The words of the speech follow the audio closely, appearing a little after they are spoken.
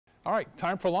All right,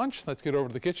 time for lunch. Let's get over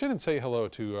to the kitchen and say hello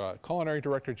to Culinary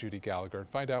Director Judy Gallagher and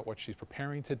find out what she's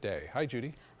preparing today. Hi,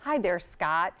 Judy. Hi there,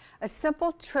 Scott. A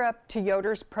simple trip to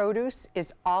Yoder's Produce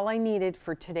is all I needed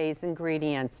for today's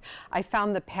ingredients. I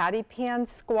found the patty pan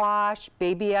squash,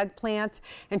 baby eggplants,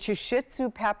 and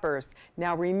Shishitsu peppers.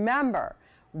 Now remember,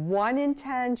 1 in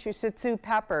 10 Shishitsu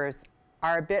peppers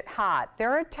are a bit hot.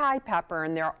 They're a Thai pepper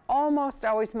and they're almost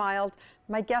always mild.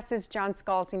 My guess is John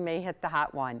Scalzi may hit the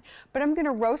hot one. But I'm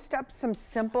gonna roast up some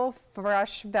simple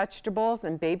fresh vegetables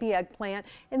and baby eggplant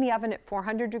in the oven at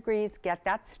 400 degrees, get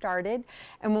that started.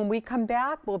 And when we come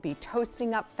back, we'll be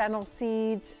toasting up fennel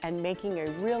seeds and making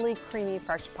a really creamy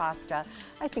fresh pasta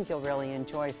I think you'll really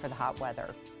enjoy for the hot weather.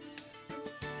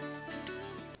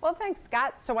 Well, thanks,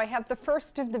 Scott. So I have the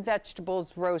first of the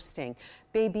vegetables roasting.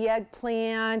 Baby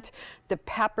eggplant, the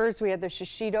peppers, we have the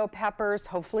shishito peppers.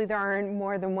 Hopefully there aren't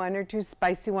more than 1 or 2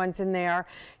 spicy ones in there.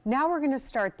 Now we're gonna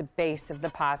start the base of the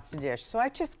pasta dish. So I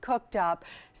just cooked up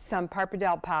some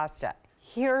pappardelle pasta.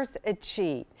 Here's a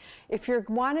cheat. If you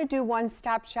want to do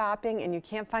one-stop shopping and you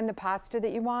can't find the pasta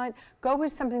that you want, go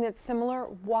with something that's similar,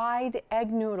 wide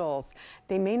egg noodles.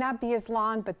 They may not be as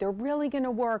long, but they're really going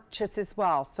to work just as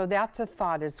well. So that's a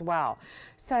thought as well.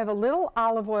 So I have a little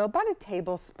olive oil, about a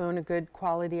tablespoon of good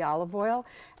quality olive oil,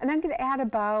 and I'm going to add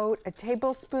about a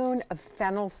tablespoon of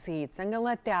fennel seeds. I'm going to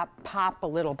let that pop a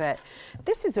little bit.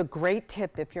 This is a great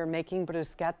tip if you're making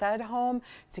bruschetta at home,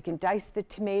 so you can dice the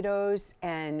tomatoes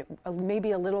and maybe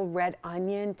a little red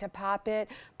onion to pop it,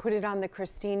 put it on the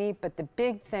crostini, but the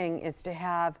big thing is to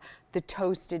have the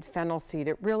toasted fennel seed.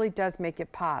 It really does make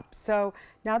it pop. So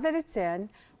now that it's in,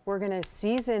 we're gonna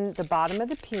season the bottom of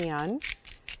the pan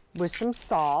with some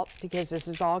salt because this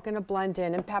is all gonna blend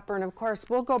in, and pepper, and of course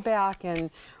we'll go back and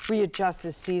readjust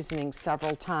the seasoning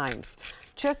several times.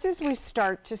 Just as we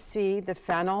start to see the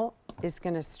fennel is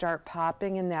gonna start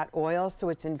popping in that oil, so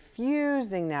it's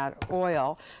infusing that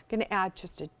oil, gonna add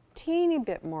just a teeny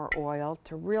bit more oil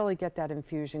to really get that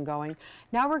infusion going.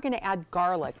 Now we're going to add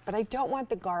garlic, but I don't want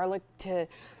the garlic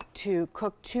to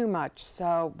cook too much.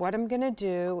 So what I'm going to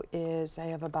do is I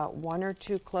have about 1 or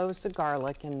 2 cloves of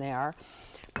garlic in there,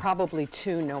 probably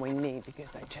 2 knowing me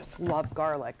because I just love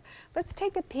garlic. Let's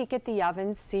take a peek at the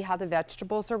oven, see how the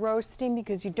vegetables are roasting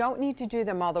because you don't need to do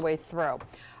them all the way through.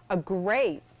 A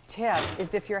great tip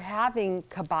is if you're having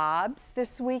kebabs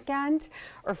this weekend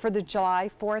or for the July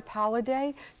 4th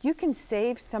holiday, you can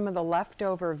save some of the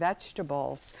leftover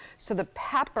vegetables. So the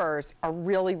peppers are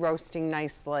really roasting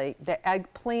nicely. The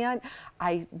eggplant,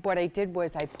 what I did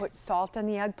was I put salt on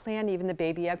the eggplant, even the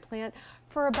baby eggplant,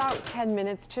 for about 10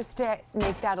 minutes just to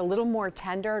make that a little more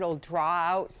tender. It'll draw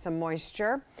out some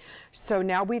moisture. So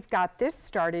now we've got this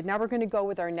started. Now we're going to go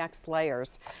with our next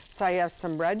layers. So I have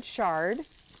some red chard.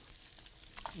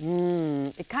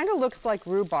 It kind of looks like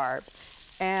rhubarb,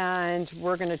 and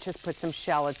we're going to just put some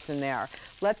shallots in there.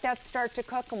 Let that start to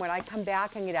cook, and when I come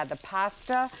back, I'm going to add the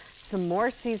pasta, some more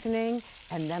seasoning,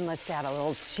 and then let's add a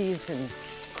little cheese and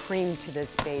cream to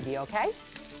this baby, okay?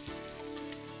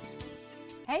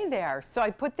 Hey there, so I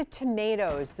put the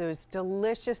tomatoes, those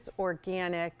delicious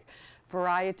organic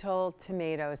varietal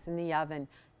tomatoes in the oven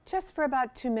just for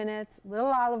about 2 minutes,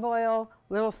 little olive oil,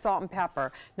 little salt and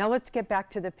pepper. Now let's get back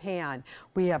to the pan.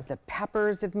 We have the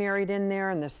peppers have married in there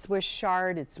and the Swiss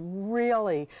chard. It's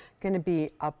really gonna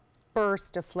be a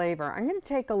burst of flavor. I'm gonna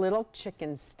take a little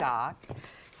chicken stock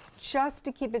just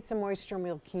to keep it some moisture, and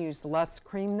we can use less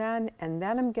cream then. And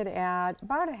then I'm gonna add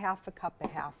about a half a cup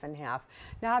of half and half.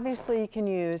 Now obviously you can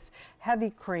use heavy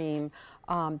cream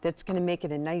that's gonna make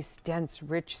it a nice, dense,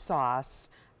 rich sauce.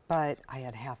 But I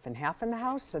had half and half in the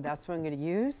house, so that's what I'm going to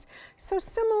use. So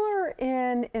similar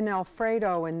in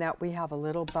Alfredo in that we have a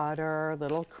little butter, a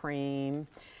little cream,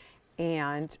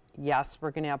 and yes,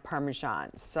 we're going to have Parmesan.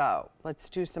 So let's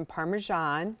do some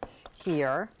Parmesan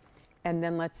here, and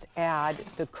then let's add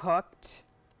the cooked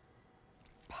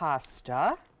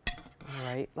pasta,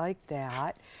 right like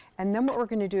that. And then what we're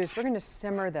going to do is we're going to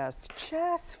simmer this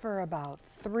just for about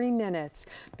 3 minutes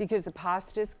because the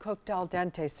pasta is cooked al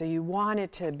dente, so you want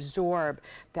it to absorb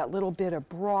that little bit of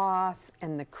broth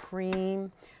and the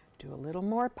cream. Do a little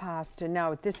more pasta.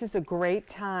 Now, this is a great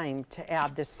time to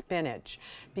add the spinach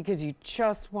because you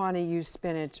just want to use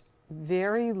spinach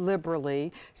very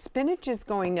liberally. Spinach is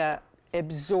going to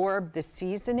absorb the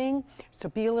seasoning, so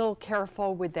be a little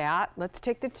careful with that. Let's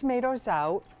take the tomatoes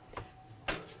out.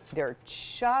 They're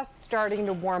just starting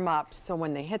to warm up, so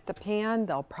when they hit the pan,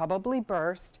 they'll probably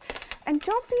burst. And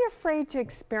don't be afraid to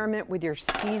experiment with your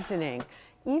seasoning.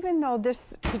 even though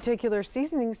this particular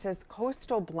seasoning says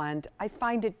coastal blend, I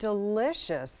find it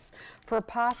delicious for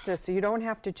pasta, so you don't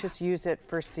have to just use it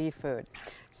for seafood.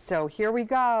 So here we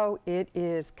go. It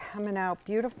is coming out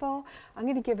beautiful. I'm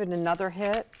going to give it another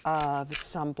hit of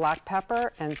some black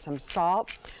pepper and some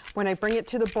salt. When I bring it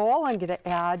to the bowl, I'm going to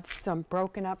add some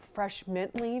broken up fresh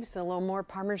mint leaves, a little more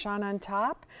Parmesan on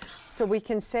top, so we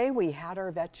can say we had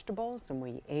our vegetables and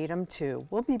we ate them too.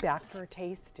 We'll be back for a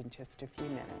taste in just a few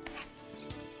minutes.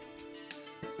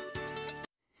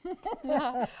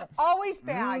 Always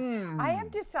bagged. I have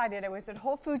decided, I was at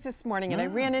Whole Foods this morning and I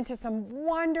ran into some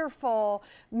wonderful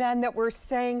men that were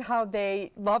saying how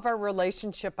they love our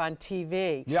relationship on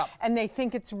TV. Yep. And they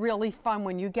think it's really fun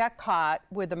when you get caught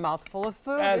with a mouthful of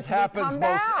food. As happens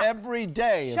most every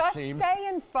day, it just seems. Just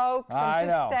saying, folks. I'm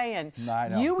just saying. I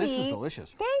know. You This eat, is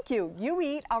delicious. Thank you. You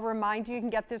eat. I'll remind you, you can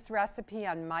get this recipe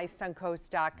on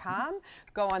mysuncoast.com.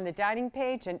 Go on the dining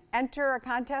page and enter a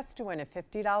contest to win a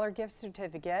 $50 gift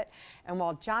certificate. And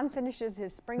while John finishes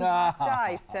his spring pasta,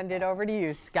 I send it over to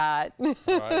you, Scott. All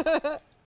right.